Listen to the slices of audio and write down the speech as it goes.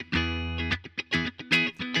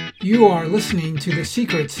You are listening to The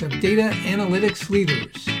Secrets of Data Analytics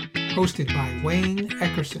Leaders, hosted by Wayne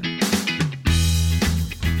Eckerson.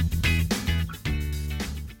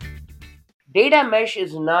 Data mesh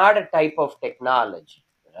is not a type of technology,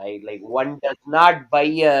 right? Like one does not buy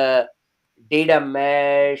a data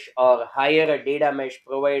mesh or hire a data mesh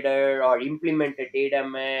provider or implement a data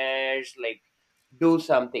mesh, like do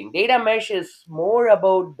something. Data mesh is more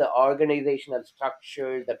about the organizational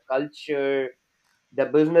structure, the culture, the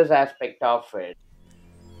business aspect of it.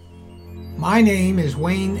 My name is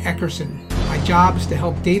Wayne Eckerson. My job is to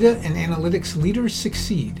help data and analytics leaders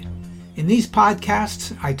succeed. In these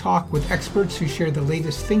podcasts, I talk with experts who share the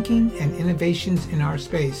latest thinking and innovations in our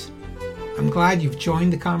space. I'm glad you've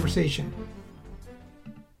joined the conversation.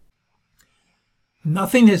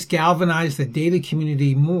 Nothing has galvanized the data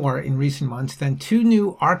community more in recent months than two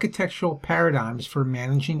new architectural paradigms for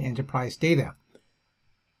managing enterprise data.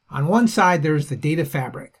 On one side, there is the data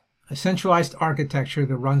fabric, a centralized architecture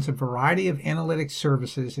that runs a variety of analytics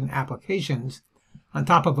services and applications on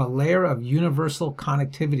top of a layer of universal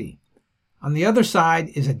connectivity. On the other side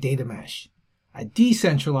is a data mesh, a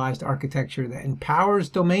decentralized architecture that empowers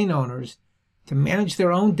domain owners to manage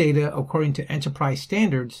their own data according to enterprise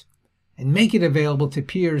standards and make it available to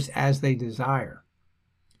peers as they desire.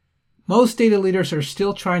 Most data leaders are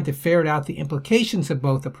still trying to ferret out the implications of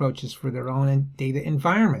both approaches for their own data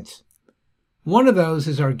environments. One of those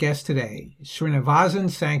is our guest today, Srinivasan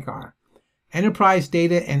Sankar, Enterprise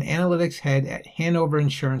Data and Analytics Head at Hanover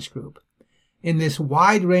Insurance Group. In this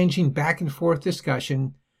wide-ranging back-and-forth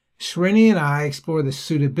discussion, Srini and I explore the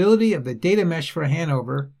suitability of the data mesh for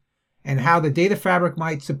Hanover and how the data fabric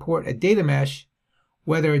might support a data mesh,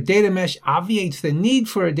 whether a data mesh obviates the need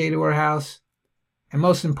for a data warehouse, and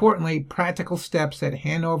most importantly, practical steps that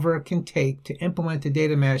Hanover can take to implement a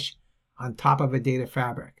data mesh on top of a data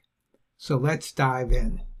fabric. So let's dive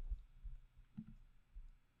in.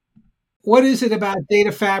 What is it about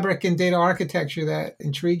data fabric and data architecture that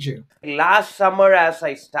intrigues you? Last summer, as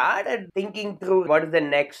I started thinking through what is the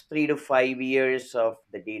next 3 to 5 years of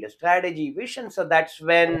the data strategy vision, so that's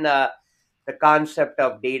when the concept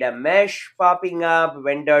of data mesh popping up,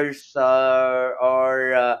 vendors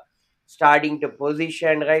are starting to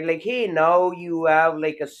position, right? Like, hey, now you have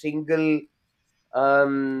like a single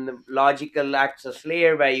logical access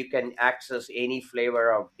layer where you can access any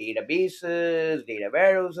flavor of databases, data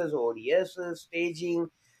warehouses, ODSs, staging,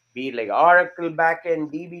 be it like Oracle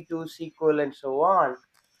backend, DB2, SQL, and so on.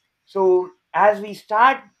 So as we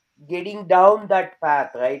start getting down that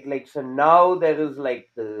path, right? Like, so now there is like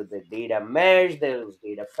the data mesh, there is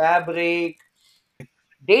data fabric.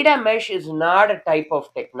 Data mesh is not a type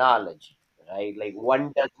of technology, right? Like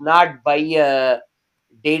one does not buy a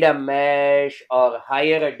data mesh or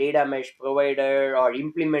hire a data mesh provider or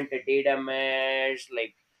implement a data mesh,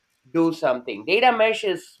 like do something. Data mesh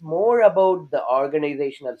is more about the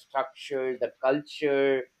organizational structure, the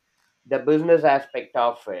culture, the business aspect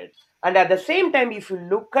of it. And at the same time, if you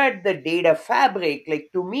look at the data fabric,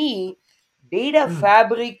 like to me, data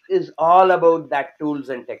fabric is all about that tools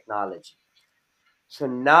and technology. So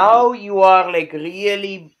now you are like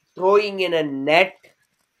really throwing in a net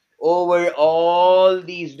over all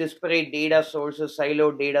these disparate data sources,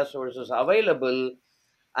 siloed data sources available,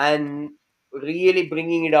 and really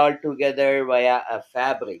bringing it all together via a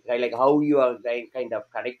fabric, right? Like how you are kind of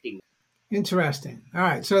connecting. Interesting. All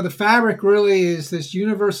right. So the fabric really is this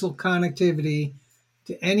universal connectivity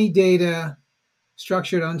to any data,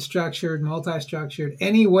 structured, unstructured, multi-structured,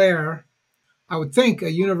 anywhere. I would think a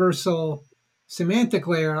universal semantic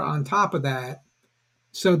layer on top of that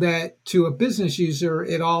so that to a business user,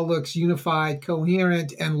 it all looks unified,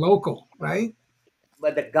 coherent, and local, right?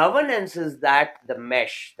 But the governance is that the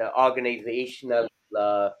mesh, the organizational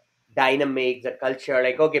uh, dynamics, the culture.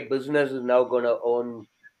 Like, okay, business is now going to own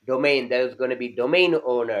domain. There's going to be domain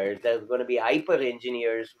owners. There's going to be hyper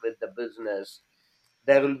engineers with the business.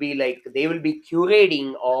 There will be like they will be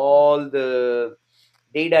curating all the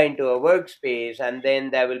data into a workspace, and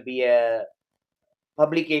then there will be a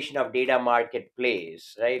publication of data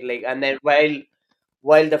marketplace, right? Like, and then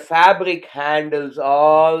while the fabric handles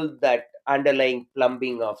all that underlying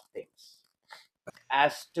plumbing of things,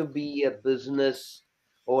 has to be a business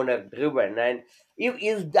owner driven. And if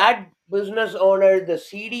is that business owner the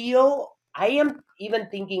CDO, I am even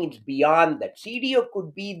thinking it's beyond that. CDO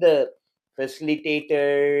could be the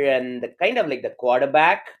facilitator and the kind of like the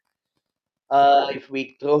quarterback, if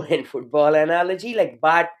we throw in football analogy, like,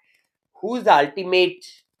 but who's the ultimate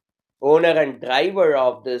owner and driver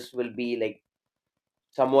of this will be like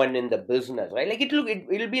someone in the business, right? Like it'll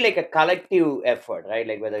be like a collective effort, right?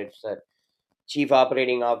 Like whether it's a chief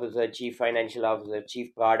operating officer, chief financial officer,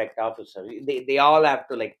 chief product officer. They all have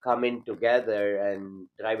to like come in together and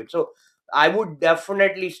drive it. So I would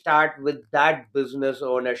definitely start with that business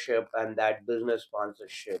ownership and that business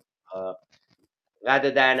sponsorship, uh,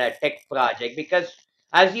 rather than a tech project, because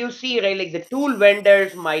as you see, right, like the tool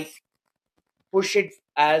vendors might push it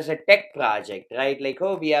as a tech project, right? Like,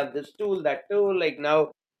 oh, we have this tool, that tool, like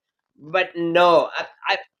now, but no,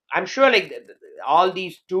 I'm sure like all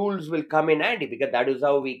these tools will come in handy because that is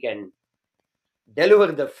how we can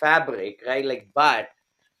deliver the fabric, right? Like, but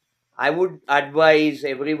I would advise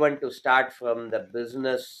everyone to start from the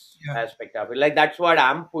business Yeah. aspect of it. Like, that's what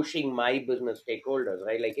I'm pushing my business stakeholders,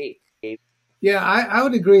 right? Like, hey, Yeah, I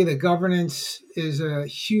would agree that governance is a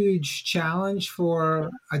huge challenge for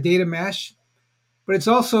a data mesh, but it's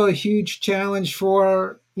also a huge challenge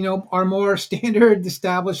for, our more standard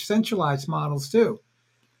established centralized models too.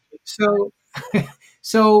 So,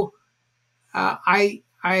 so I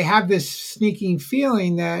have this sneaking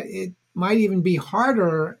feeling that it might even be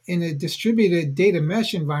harder in a distributed data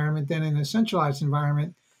mesh environment than in a centralized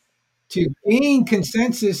environment to gain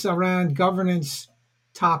consensus around governance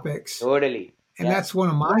topics. totally. And Yeah. that's one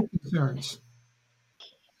of my concerns.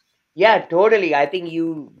 Yeah, totally. I think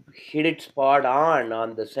you hit it spot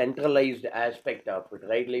on the centralized aspect of it,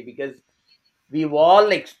 right? Like, because we've all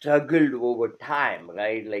like struggled over time,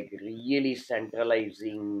 right? Like, really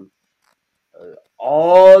centralizing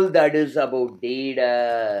all that is about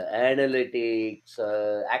data, analytics,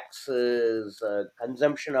 access,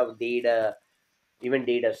 consumption of data, even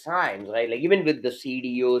data science, right? Like, even with the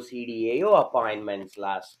CDO, CDAO appointments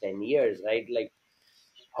last 10 years, right? Like,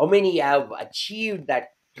 how many have achieved that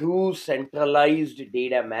true centralized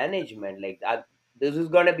data management? Like, that, this is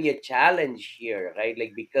going to be a challenge here, right?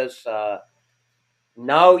 Like, because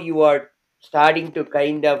now you are starting to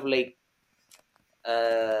kind of like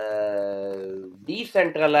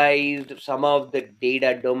decentralized some of the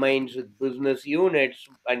data domains with business units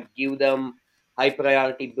and give them high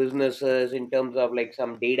priority businesses in terms of like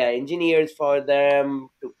some data engineers for them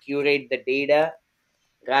to curate the data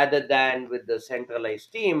rather than with the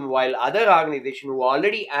centralized team, while other organizations who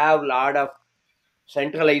already have a lot of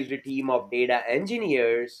centralized team of data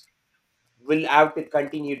engineers will have to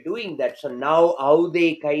continue doing that. So now how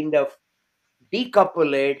they kind of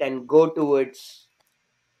decouple it and go towards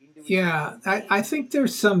individual Yeah, I domains. think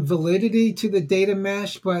there's some validity to the data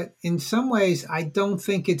mesh, but in some ways, I don't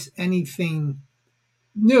think it's anything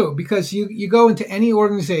new because you go into any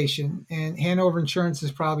organization, and Hanover Insurance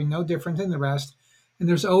is probably no different than the rest. And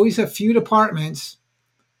there's always a few departments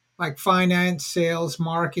like finance, sales,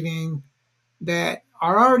 marketing that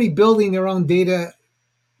are already building their own data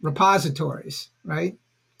repositories, right?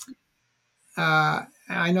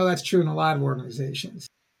 I know that's true in a lot of organizations.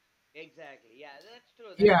 Exactly. Yeah, that's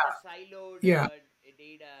true. Yeah, That's the siloed yeah,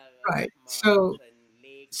 data right. marts and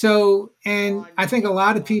lakes and And I ponds think a of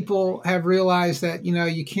lot of people repositories. have realized that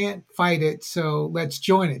you can't fight it, so let's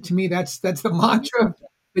join it. To me, that's the mantra of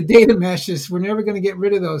the data meshes. We're never going to get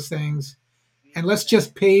rid of those things, and let's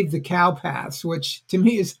just Exactly. pave the cow paths, which to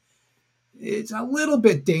me is it's a little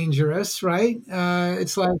bit dangerous, right?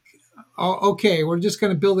 It's like, oh, okay, we're just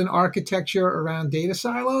going to build an architecture around data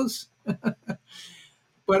silos,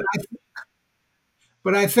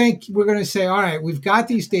 but I think we're going to say, all right, we've got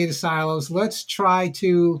these data silos. Let's try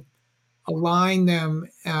to align them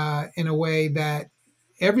in a way that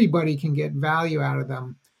everybody can get value out of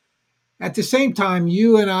them. At the same time,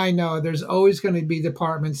 you and I know there's always going to be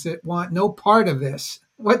departments that want no part of this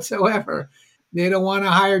whatsoever. They don't want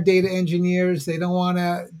to hire data engineers. They don't want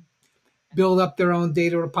to build up their own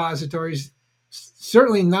data repositories,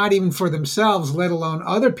 certainly not even for themselves, let alone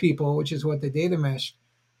other people, which is what the data mesh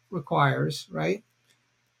requires, right?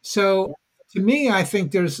 So to me, I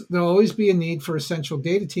think there'll always be a need for a central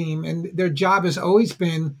data team, and their job has always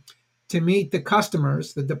been to meet the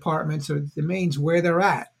customers, the departments or the domains where they're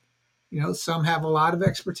at. Some have a lot of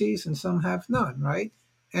expertise and some have none, right?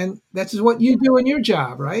 And that's what you do in your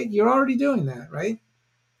job, right? You're already doing that, right?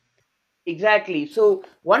 Exactly. So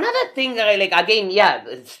one other thing that I like again, yeah,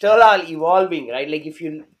 it's still all evolving, right? Like if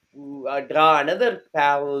you draw another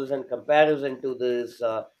parallels and comparison to this,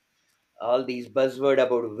 all these buzzword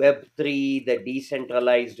about Web 3, the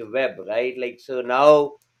decentralized web, right? Like so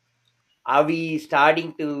now, are we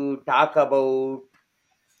starting to talk about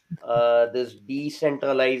this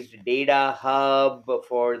decentralized data hub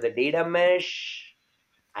for the data mesh?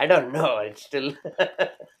 I don't know. It's still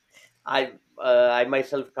I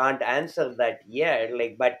myself can't answer that yet.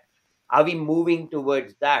 Like, but are we moving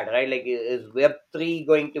towards that? Right? Like, is Web 3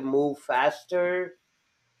 going to move faster?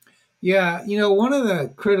 Yeah, one of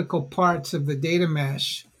the critical parts of the data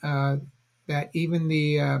mesh that even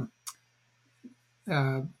the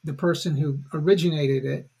person who originated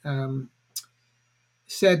it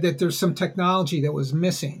said that there's some technology that was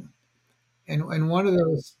missing, and one of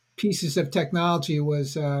those pieces of technology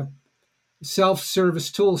was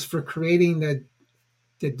self-service tools for creating the,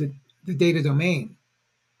 the data domain,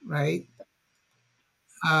 right?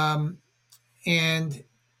 Um, and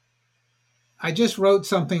I just wrote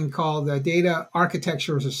something called Data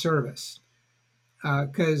Architecture as a Service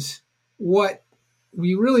because what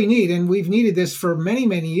we really need, and we've needed this for many,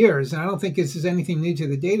 many years, and I don't think this is anything new to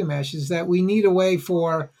the data mesh, is that we need a way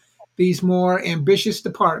for these more ambitious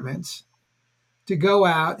departments to go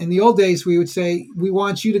out. In the old days, we would say, we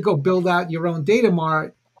want you to go build out your own data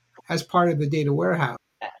mart as part of the data warehouse.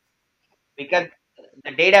 Because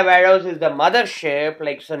the data warehouse is the mothership.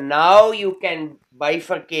 Like, so now you can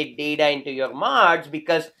bifurcate data into your marts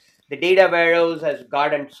because the data warehouse has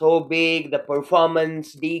gotten so big, the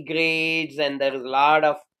performance degrades, and there is a lot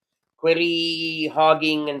of query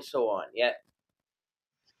hogging and so on. Yeah.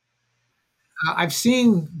 I've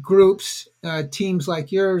seen groups, teams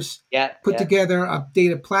like yours, Yeah. put Yeah. together a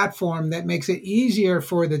data platform that makes it easier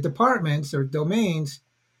for the departments or domains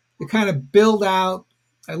to kind of build out,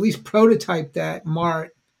 at least prototype that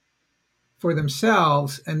mart for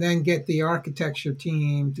themselves, and then get the architecture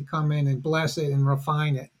team to come in and bless it and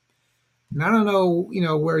refine it. And I don't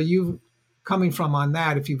know, where you coming from on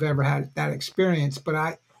that, if you've ever had that experience,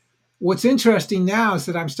 but what's interesting now is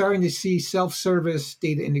that I'm starting to see self-service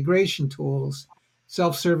data integration tools,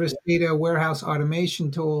 self-service data warehouse automation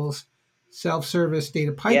tools, self-service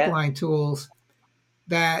data Yeah. pipeline tools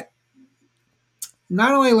that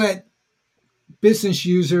not only let business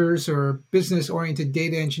users or business-oriented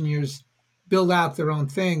data engineers build out their own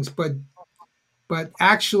things, but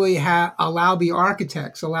actually allow the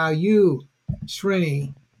architects, allow you,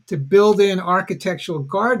 Srini, to build in architectural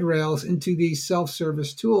guardrails into these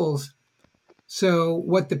self-service tools. So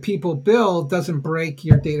what the people build doesn't break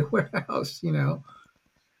your data warehouse.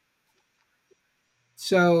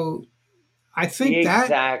 So I think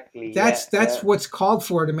Exactly. Yeah. that's Yeah. what's called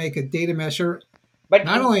for to make a data mesher, But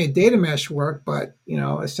not only a data mesh work, but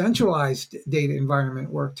a centralized data environment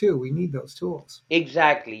work too. We need those tools.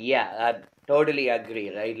 exactly. Yeah. I totally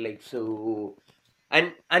agree. Right. Like, so.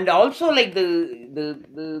 And also, like,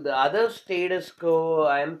 the other status quo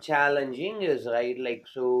I'm challenging is, right, like,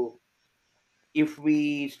 so if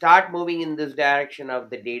we start moving in this direction of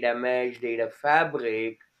the data mesh, data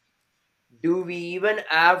fabric, do we even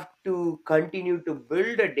have to continue to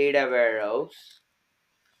build a data warehouse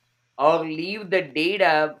or leave the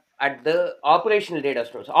data at the operational data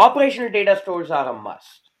stores? Operational data stores are a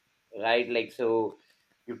must, right? Like, so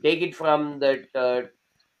you take it from the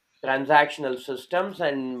transactional systems,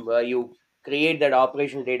 and you create that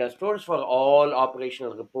operational data stores for all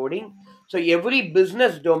operational reporting. So every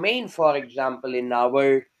business domain, for example, in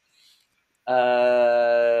our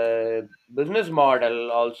uh, business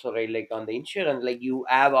model also, right, like on the insurance, like you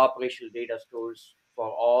have operational data stores for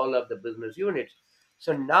all of the business units.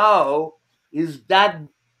 So now, is that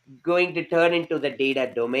going to turn into the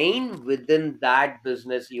data domain within that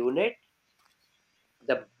business unit,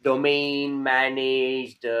 the domain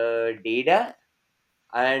managed data?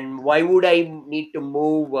 And why would I need to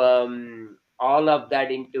move all of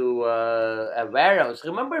that into a warehouse?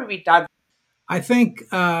 Remember, we talked. I think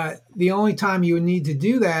the only time you would need to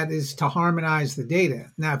do that is to harmonize the data.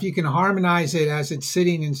 Now, if you can harmonize it as it's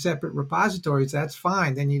sitting in separate repositories, that's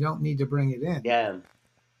fine. Then you don't need to bring it in. Yeah.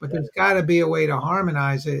 But there's got to be a way to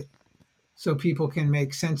harmonize it so people can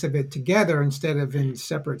make sense of it together instead of in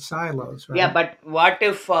separate silos, Yeah, right? but what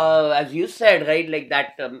if, as you said, right, like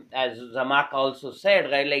that, as Zamak also said,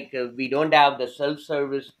 right, like we don't have the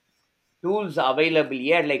self-service tools available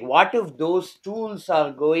yet. Like, what if those tools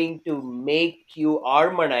are going to make you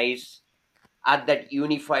harmonize at that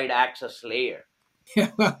unified access layer? Yeah,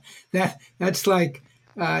 well, that's like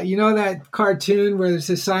that cartoon where there's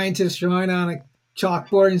a scientist drawing on a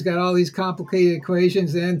chalkboard and he's got all these complicated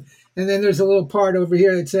equations, and then there's a little part over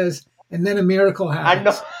here that says, and then a miracle And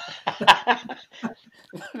no.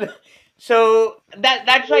 happens. So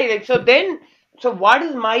that's right. Like, so then, so what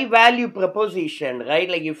is my value proposition, right?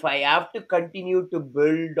 Like, if I have to continue to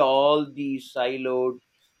build all these siloed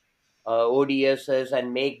ODSs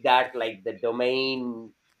and make that like the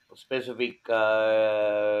domain specific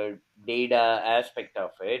data aspect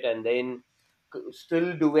of it, and then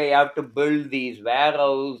still do I have to build these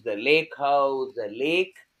warehouse, the lake house, the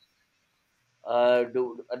lake?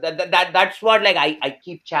 Do that's what, like, I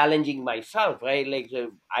keep challenging myself, right? Like,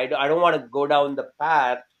 so I don't want to go down the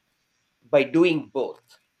path by doing both.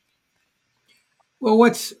 Well,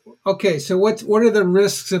 what's okay? So what are the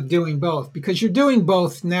risks of doing both? Because you're doing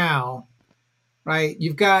both now, right?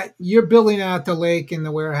 You're building out the lake and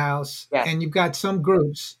the warehouse, Yeah. and you've got some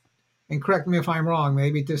groups. And correct me if I'm wrong.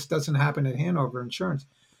 Maybe this doesn't happen at Hanover Insurance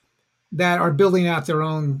that are building out their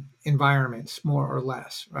own environments more or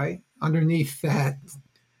less, right? Underneath that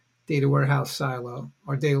data warehouse silo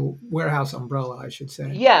or data warehouse umbrella, I should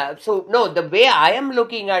say. Yeah, so no, the way I am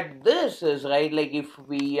looking at this is right, like if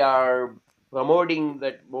we are promoting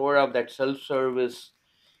that more of that self-service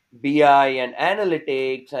BI and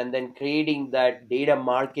analytics, and then creating that data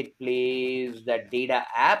marketplace, that data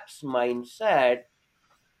apps mindset,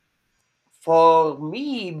 for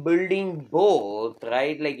me, building both,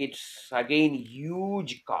 right? Like it's again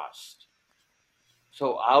huge cost.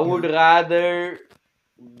 So I would Yeah. rather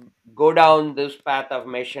go down this path of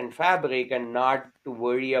mesh and fabric and not to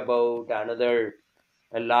worry about another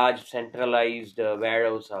a large centralized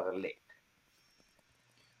warehouse or a lake.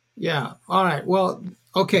 Yeah. All right. Well,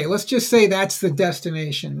 okay. Let's just say that's the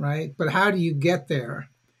destination, right? But how do you get there?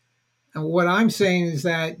 And what I'm saying is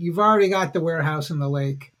that you've already got the warehouse in the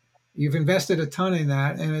lake. You've invested a ton in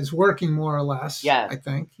that, and it's working more or less. Yeah, I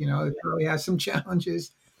think it probably has some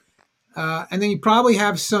challenges, and then you probably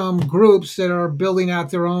have some groups that are building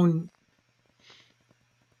out their own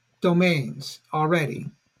domains already.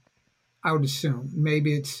 I would assume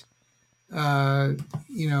maybe it's uh,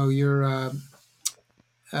 your uh,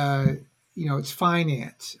 it's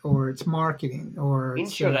finance or it's marketing or it's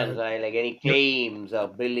insurance, right? Like any your claims or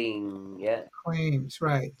billing. Yeah, claims,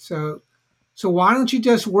 right? So why don't you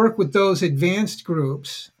just work with those advanced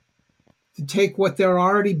groups to take what they're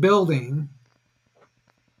already building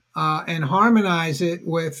and harmonize it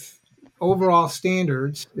with overall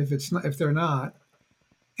standards if they're not,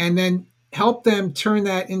 and then help them turn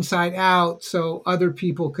that inside out so other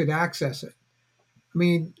people could access it. I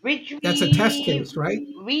mean, which that's a test case, right?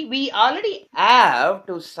 we already have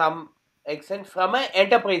to some extent from an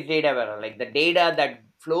enterprise data warehouse, like the data that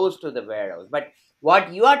flows to the warehouse. But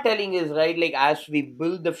what you are telling is right, like as we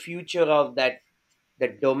build the future of that, the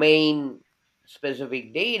domain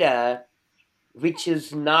specific data, which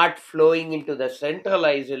is not flowing into the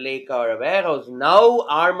centralized lake or a warehouse, now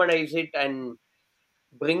harmonize it and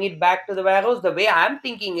bring it back to the warehouse. The way I'm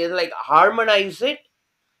thinking is like harmonize it,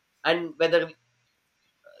 and whether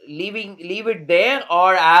leave it there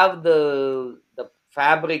or have the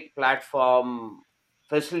fabric platform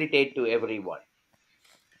facilitate to everyone.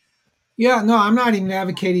 Yeah, no, I'm not even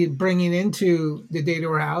advocating bringing into the data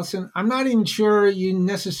warehouse, and I'm not even sure you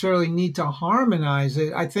necessarily need to harmonize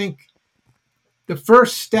it. I think the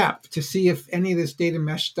first step to see if any of this data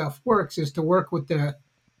mesh stuff works is to work with the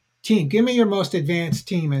team. Give me your most advanced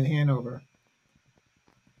team in Hanover.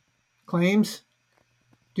 Claims?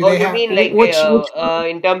 Do Oh, they you have mean like which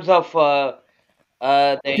in terms of do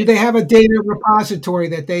the they have a data repository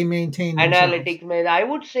that they maintain themselves? analytics? Man, I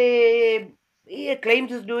would say yeah,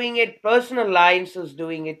 claims is doing it. Personal lines is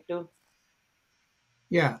doing it too.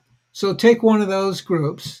 Yeah. So take one of those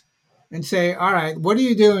groups and say, all right, what are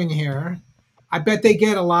you doing here? I bet they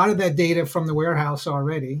get a lot of that data from the warehouse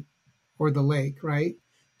already or the lake, right?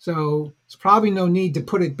 So it's probably no need to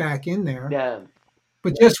put it back in there, Yeah,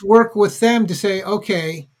 but just work with them to say,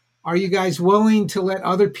 okay, are you guys willing to let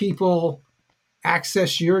other people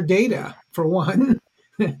access your data for one?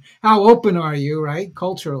 How open are you, right?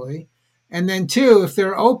 Culturally. And then two, if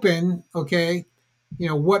they're open, okay,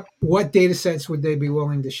 what data sets would they be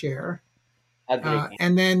willing to share? agree.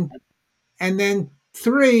 And then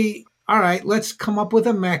three, all right, let's come up with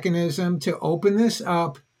a mechanism to open this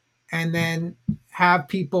up and then have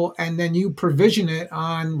people and then you provision it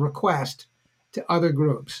on request to other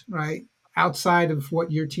groups, right? Outside of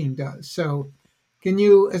what your team does. So can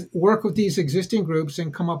you work with these existing groups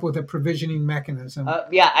and come up with a provisioning mechanism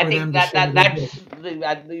Yeah, I for think them to that share that their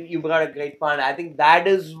that's data? you brought a great point. I think that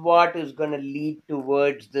is what is going to lead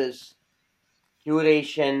towards this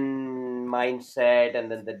curation mindset,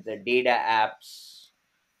 and then the data apps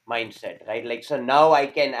mindset, right? Like so now I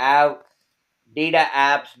can have data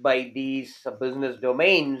apps by these business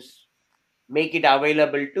domains, make it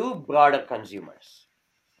available to broader consumers.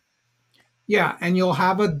 Yeah, and you'll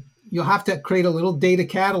have to create a little data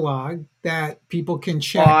catalog that people can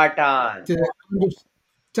check Spot on. to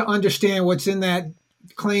to understand what's in that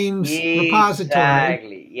claims repository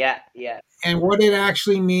Exactly. Yeah, yeah. and what it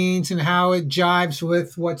actually means and how it jives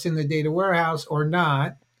with what's in the data warehouse or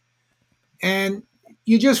not. And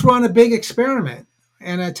you just run a big experiment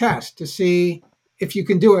and a test to see if you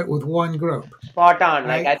can do it with one group, Spot on.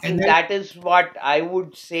 Like right? I And think then that is what I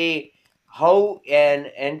would say, how an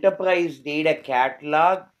enterprise data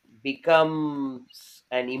catalog becomes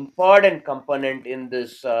an important component in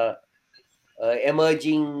this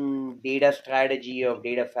emerging data strategy of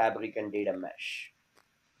data fabric and data mesh.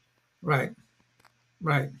 Right.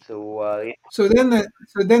 Right. So So then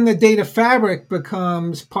the data fabric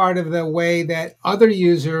becomes part of the way that other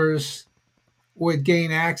users would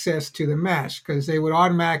gain access to the mesh because they would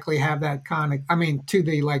automatically have that connect. I mean, to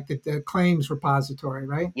the claims repository,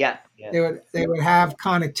 right? yeah, yeah, They would have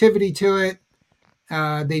connectivity to it.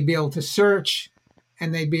 They'd be able to search,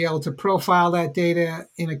 and they'd be able to profile that data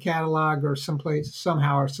in a catalog or someplace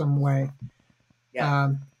somehow or some way. yeah.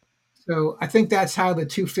 Um, so I think that's how the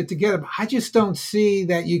two fit together. But I just don't see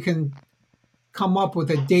that you can come up with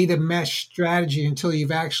a data mesh strategy until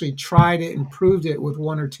you've actually tried it and proved it with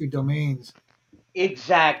one or two domains.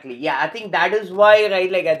 Exactly. Yeah, I think that is why,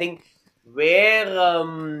 right? Like, I think where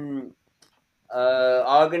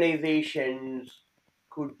organizations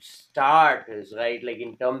could start is right, like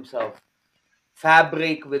in terms of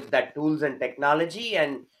fabric with that tools and technology,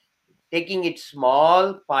 and taking it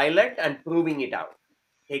small pilot and proving it out.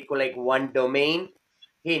 Take like one domain.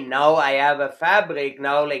 Hey, now I have a fabric.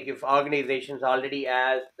 Now, like if organizations already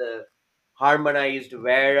has the harmonized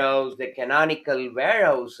warehouse, the canonical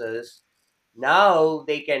warehouses, now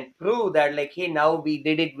they can prove that like, hey, now we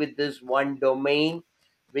did it with this one domain,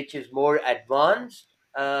 which is more advanced.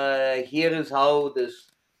 Here is how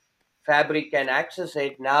this fabric can access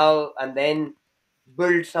it now, and then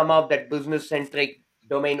build some of that business centric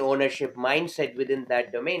domain ownership mindset within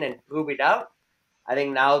that domain and prove it out. I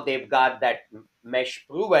think now they've got that mesh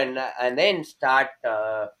proven, and then start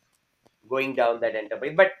going down that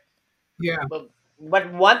enterprise. Yeah, But,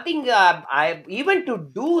 but one thing, I even to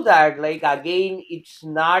do that, like again, it's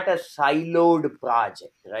not a siloed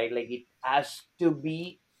project, right? Like it has to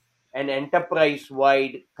be an enterprise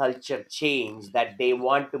wide culture change that they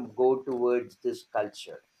want to go towards this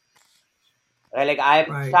culture. Right? Like I'm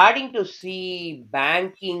right. starting to see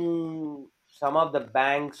banking, some of the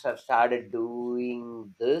banks have started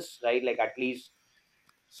doing this, right? Like at least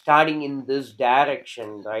starting in this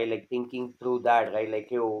direction, right? Like thinking through that, right? Like,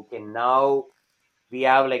 hey, okay, now we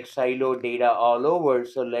have like silo data all over,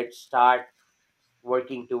 so let's start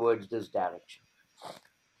working towards this direction.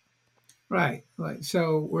 Right. Right.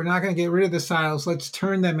 So we're not going to get rid of the silos. Let's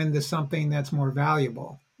turn them into something that's more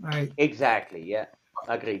valuable, right? Exactly. Yeah.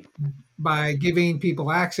 Agreed. By giving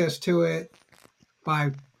people access to it,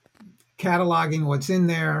 by cataloging what's in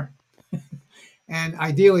there, and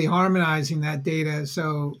ideally harmonizing that data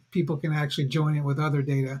so people can actually join it with other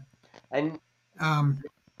data. And Um,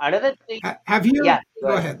 another thing, have yeah, you? go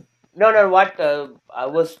Go ahead. ahead. No, no, what I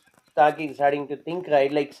was starting to think,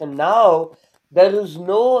 right? Like, so now there is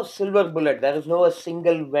no silver bullet. There is no a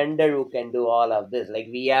single vendor who can do all of this. Like,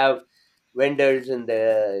 we have vendors in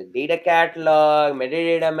the data catalog,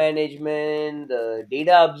 metadata management, the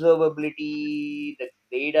data observability, the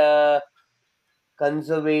data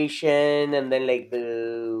conservation, and then like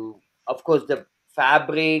of course, the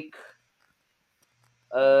fabric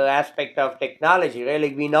aspect of technology, right?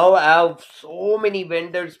 Like we now have so many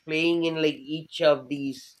vendors playing in like each of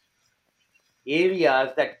these areas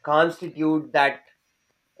that constitute that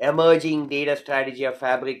emerging data strategy of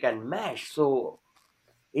fabric and mesh. So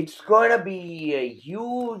it's going to be a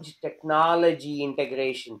huge technology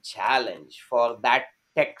integration challenge for that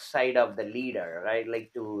tech side of the leader, right?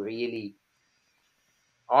 Like to really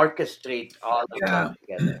orchestrate all of that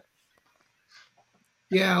Yeah. together.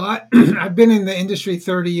 Yeah. I've been in the industry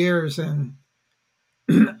 30 years, and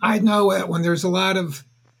I know that when there's a lot of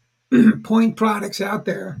point products out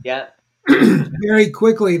there, Yeah. very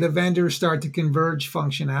quickly the vendors start to converge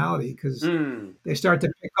functionality because Hmm. they start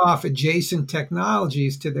to pick off adjacent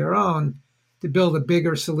technologies to their own to build a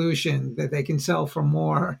bigger solution that they can sell for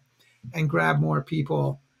more and grab more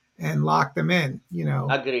people and lock them in.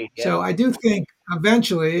 Agreed. Yeah. So I do think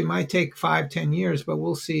eventually it might take 5, 10 years, but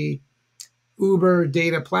we'll see Uber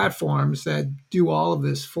data platforms that do all of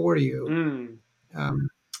this for you. Hmm. Um,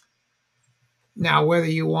 Now, whether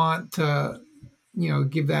you want to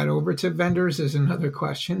give that over to vendors is another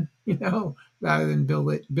question, rather than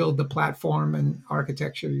build the platform and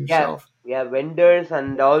architecture Yeah. yourself. Yeah. Vendors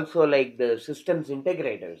and also like the systems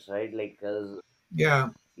integrators, right? Like Yeah,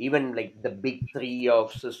 even like the big three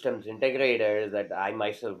of systems integrators that I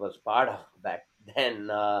myself was part of back then.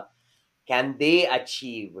 Can they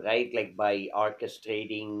achieve, right? Like by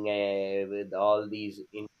orchestrating with all these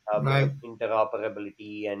right.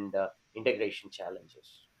 interoperability and integration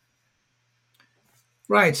challenges.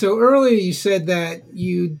 Right. So earlier you said that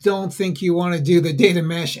you don't think you want to do the data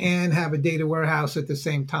mesh and have a data warehouse at the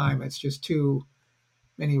same time. It's just too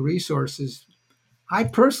many resources. I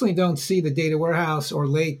personally don't see the data warehouse or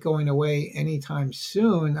lake going away anytime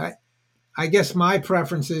soon. I guess my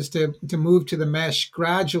preference is to move to the mesh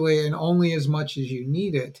gradually and only as much as you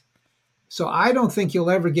need it. So I don't think you'll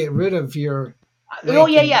ever get rid of your Oh lake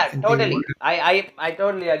yeah, and, yeah, and data totally. warehouse. I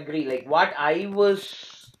totally agree. Like what I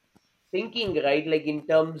was thinking, right? Like in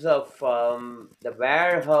terms of the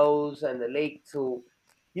warehouse and the lake. So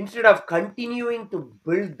instead of continuing to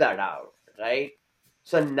build that out, right?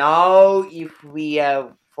 So now if we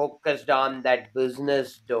have focused on that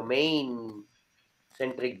business domain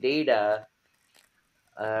centric data,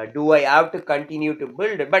 do I have to continue to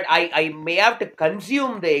build it? But I may have to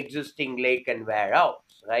consume the existing lake and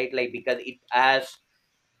warehouse, right? Like because it has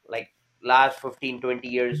like last 15, 20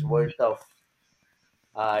 years worth of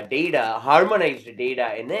data, harmonized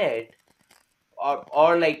data in it,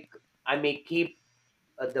 or like I may keep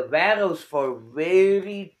the warehouse for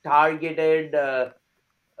very targeted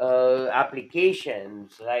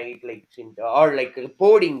applications, right? Like or like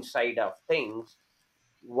reporting side of things,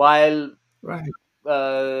 while Right.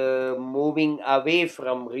 moving away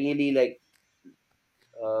from really like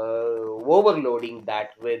overloading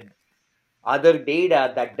that with other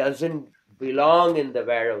data that doesn't belong in the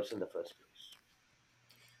warehouse in the first place.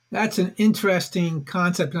 That's an interesting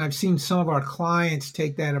concept. And I've seen some of our clients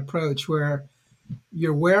take that approach where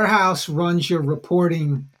your warehouse runs your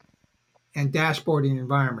reporting and dashboarding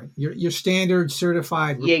environment, your standard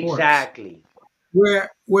certified reports, Exactly.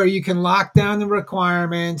 where you can lock down the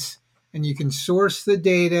requirements and you can source the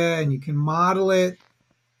data and you can model it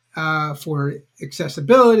for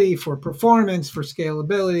accessibility, for performance, for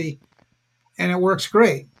scalability, and it works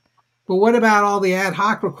great. But what about all the ad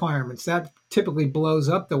hoc requirements? That typically blows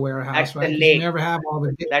up the warehouse, That's the right? Because you lake. never have all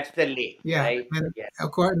the That's the lake, yeah, right? and Yeah.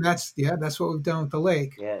 of course, that's what we've done with the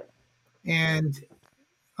lake. Yeah. And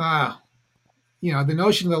uh, the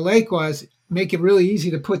notion of the lake was make it really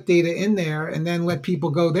easy to put data in there, and then let people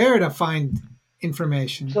go there to find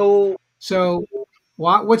information. So So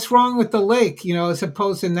what's wrong with the lake? As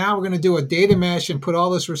opposed to now we're going to do a data mesh and put all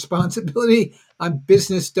this responsibility on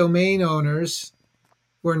business domain owners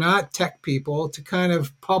who are not tech people to kind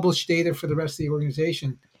of publish data for the rest of the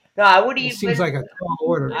organization. no, I would It seems even like a tall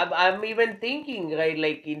order. I'm even thinking, right,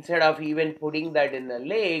 like instead of even putting that in the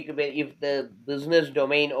lake, if the business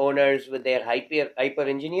domain owners with their hyper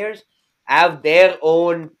engineers have their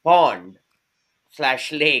own pond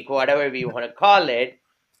slash lake, whatever we want to call it,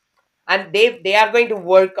 and they are going to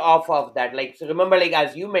work off of that. Like so remember, like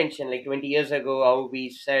as you mentioned, like 20 years ago, how we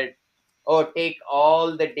said, oh, take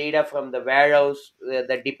all the data from the warehouse,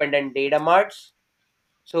 the dependent data marts.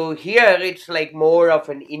 So here it's like more of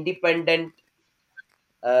an independent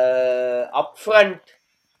upfront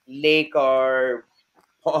lake or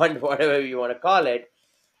pond, whatever you want to call it.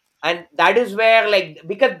 And that is where, like,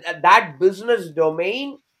 because that business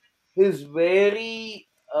domain is very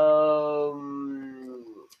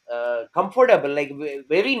comfortable, like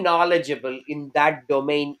very knowledgeable in that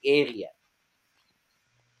domain area.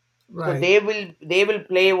 So Right. they will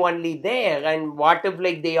play only there. And what if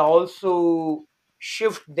like they also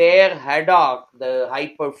shift their haddock, the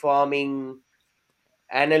high performing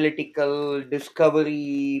analytical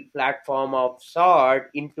discovery platform of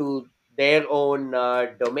sort, into their own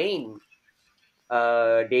domain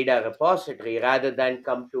data repository rather than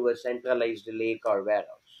come to a centralized lake or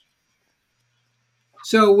warehouse.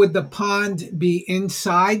 So would the pond be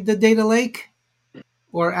inside the data lake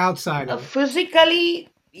or outside of it? Physically,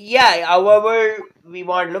 yeah, however we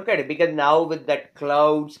want to look at it, because now with that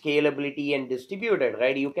cloud scalability and distributed,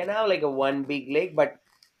 right, you can have like a one big lake, but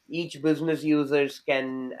each business users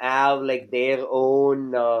can have like their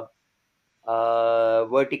own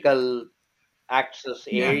vertical access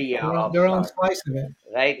Yeah, area of their own sort, slice of it.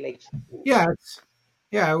 right? Like,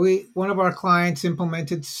 Yeah, we one of our clients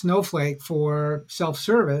implemented Snowflake for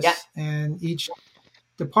yeah, self-service, and each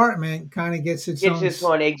department kind of gets its it's own this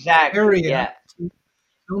one exactly. area, Yeah,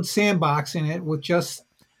 own sandbox in it with just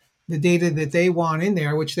the data that they want in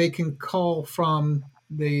there, which they can cull from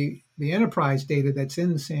the enterprise data that's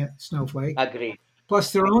in Snowflake, agreed.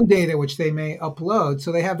 plus their own data, which they may upload.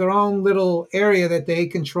 So they have their own little area that they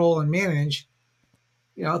control and manage.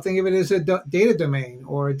 Think of it as a data domain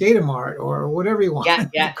or a data mart or whatever you want Yeah, to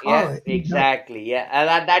yeah, call yeah, it. exactly. Yeah,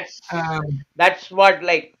 and Um, that's what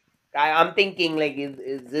like I'm thinking. Like,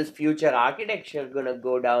 is this future architecture gonna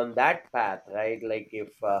go down that path, right? Like,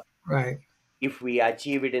 right. if we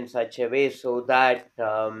achieve it in such a way so that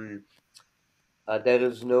there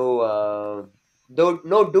is no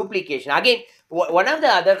duplication. Again, one of the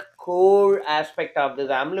other core aspect of this,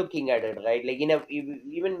 I'm looking at it, right? Like,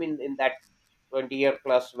 even in that 20-year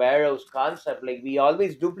plus warehouse concept, like we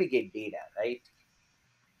always duplicate data, right?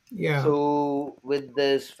 Yeah. So with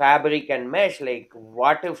this fabric and mesh, like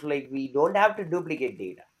what if like we don't have to duplicate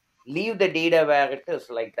data? Leave the data where it is,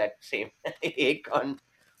 like that same Acorn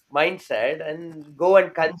mindset, and go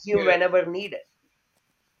and consume Yeah. whenever needed.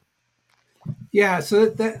 Yeah.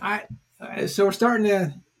 So so we're starting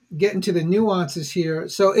to get into the nuances here.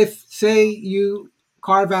 So if say you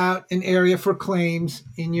carve out an area for claims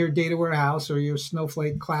in your data warehouse or your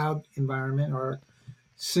Snowflake cloud environment or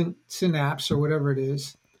Synapse or whatever it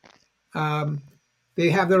is, um, they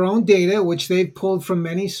have their own data, which they've pulled from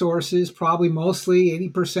many sources, probably mostly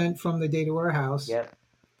 80% from the data warehouse. Yeah,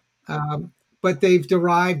 Um, but they've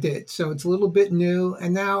derived it. So it's a little bit new.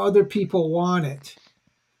 And now other people want it.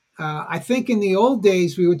 I think in the old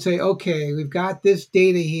days, we would say, okay, we've got this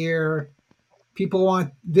data here. People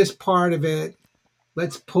want this part of it.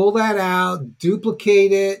 Let's pull that out,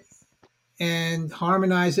 duplicate it, and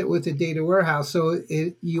harmonize it with the data warehouse. So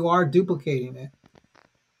you are duplicating it.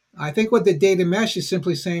 I think what the data mesh is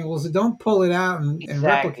simply saying, well, so don't pull it out and exactly.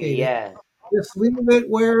 replicate it. Yeah, Just leave it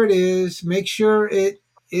where it is. Make sure it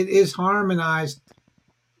is harmonized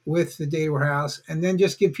with the data warehouse, and then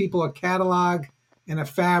just give people a catalog and a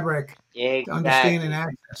fabric to understand and exactly.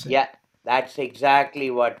 access it. Yeah, that's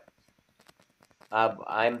exactly what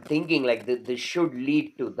I'm thinking. Like this should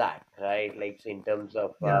lead to that, right? Like in terms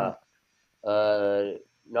of Yeah, uh,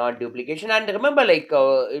 non-duplication, and remember, like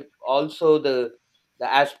it also the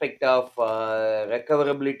aspect of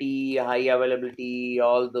recoverability, high availability,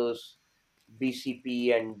 all those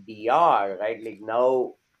BCP and DR, right? Like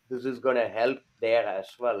now this is gonna help there as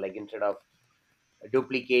well. Like instead of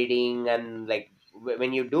duplicating, and like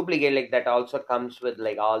when you duplicate, like that also comes with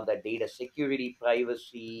like all the data security,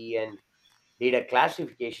 privacy, and data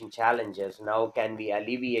classification challenges. Now can we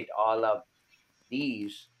alleviate all of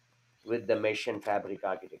these with the mesh and fabric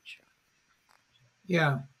architecture?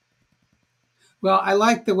 yeah. Well, I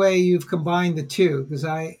like the way you've combined the two because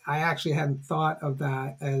I actually hadn't thought of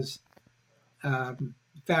that as um,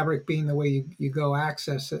 fabric being the way you go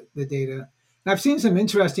access the data. And I've seen some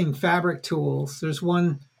interesting fabric tools. There's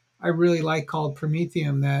one I really like called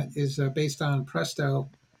Prometheum that is based on Presto,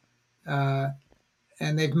 uh,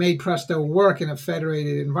 and they've made Presto work in a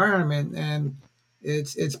federated environment. And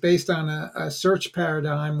it's based on a search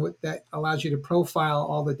paradigm that allows you to profile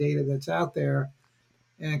all the data that's out there,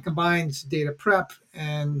 and it combines data prep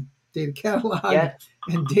and data catalog Yeah,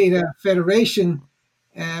 and data federation,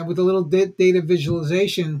 and with a little data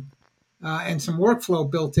visualization and some workflow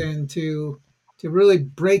built in to really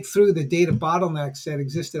break through the data bottlenecks that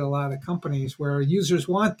exist at a lot of companies where users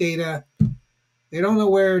want data, they don't know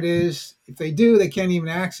where it is. If they do, they can't even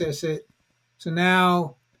access it. So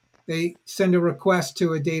now they send a request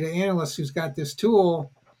to a data analyst who's got this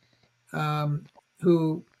tool, um,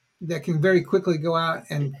 who that can very quickly go out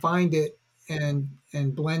and find it and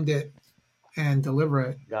blend it and deliver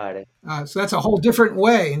it. got it. So that's a whole different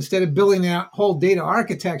way. Instead of building a whole data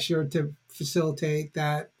architecture to facilitate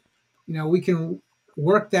that, we can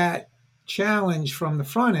work that challenge from the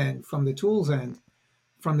front end, from the tools end,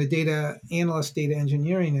 from the data analyst, data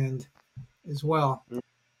engineering end as well. Mm.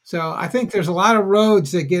 So I think there's a lot of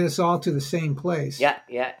roads that get us all to the same place. Yeah,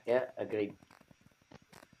 yeah, yeah, agreed.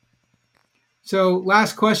 So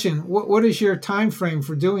last question: what is your time frame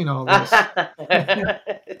for doing all this?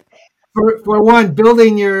 For one,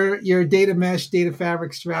 building your data mesh, data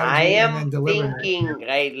fabric I strategy, and am then delivering it. thinking,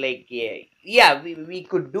 right, like, yeah, yeah, we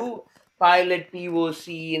could do pilot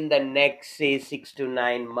POC in the next, say, 6 to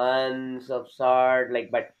 9 months of sort,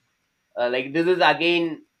 like, but like this is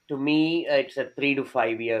again, to me, it's a 3 to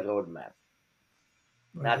 5 year roadmap,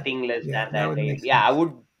 Right. nothing less Yeah, than that that. would make Yeah, I sense.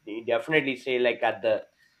 would definitely say, like, at the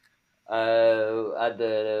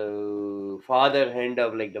farther end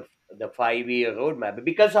of like the 5 year roadmap,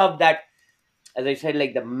 because of that, as I said,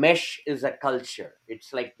 like the mesh is a culture.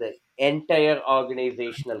 It's like the entire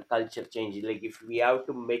organizational culture change. Like if we have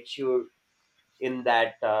to mature in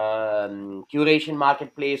that curation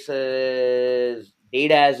marketplaces,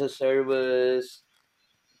 data as a service,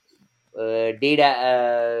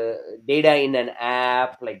 data in an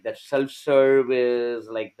app, like the self service,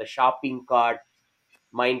 like the shopping cart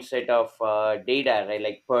mindset of data, right?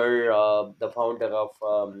 Like per the founder of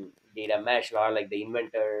Data Mesh, or like the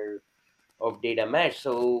inventor of Data Mesh.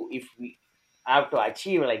 So if we have to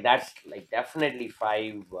achieve like that's like definitely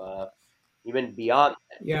five, even beyond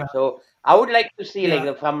that. Yeah, So I would like to see like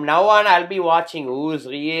yeah, from now on, I'll be watching who's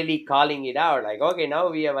really calling it out. Like, okay, now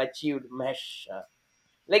we have achieved mesh.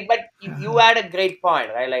 Like, but you uh-huh. had a great point,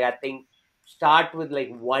 right? Like, I think start with like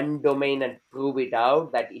one domain and prove it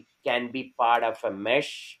out that it can be part of a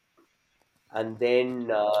mesh, and then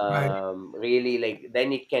Right. really like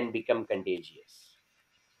then it can become contagious.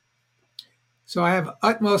 So I have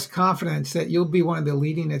utmost confidence that you'll be one of the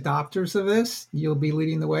leading adopters of this. You'll be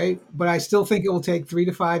leading the way, but I still think it will take 3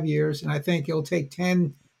 to 5 years, and I think it'll take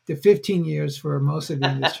 10 to 15 years for most of the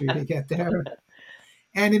industry to get there.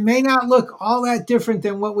 And it may not look all that different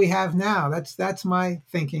than what we have now. That's my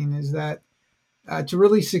thinking, is that to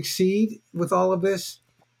really succeed with all of this,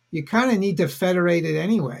 you kind of need to federate it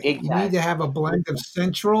anyway. You need to Exactly. have a blend of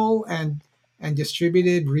central and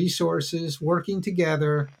distributed resources working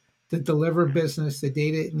together to deliver business the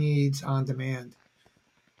data it needs on demand.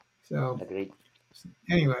 So Agreed.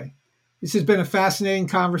 anyway, this has been a fascinating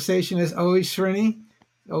conversation as always, Srini.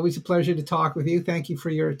 Always a pleasure to talk with you. Thank you for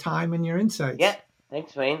your time and your Yeah. insights.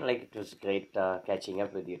 Thanks, Wayne. Like it was great catching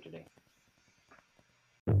up with you today.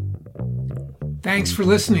 Thanks for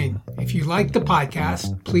listening. If you like the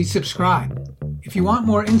podcast, please subscribe. If you want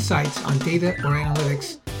more insights on data or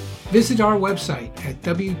analytics, visit our website at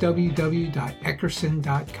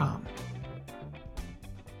www.eckerson.com.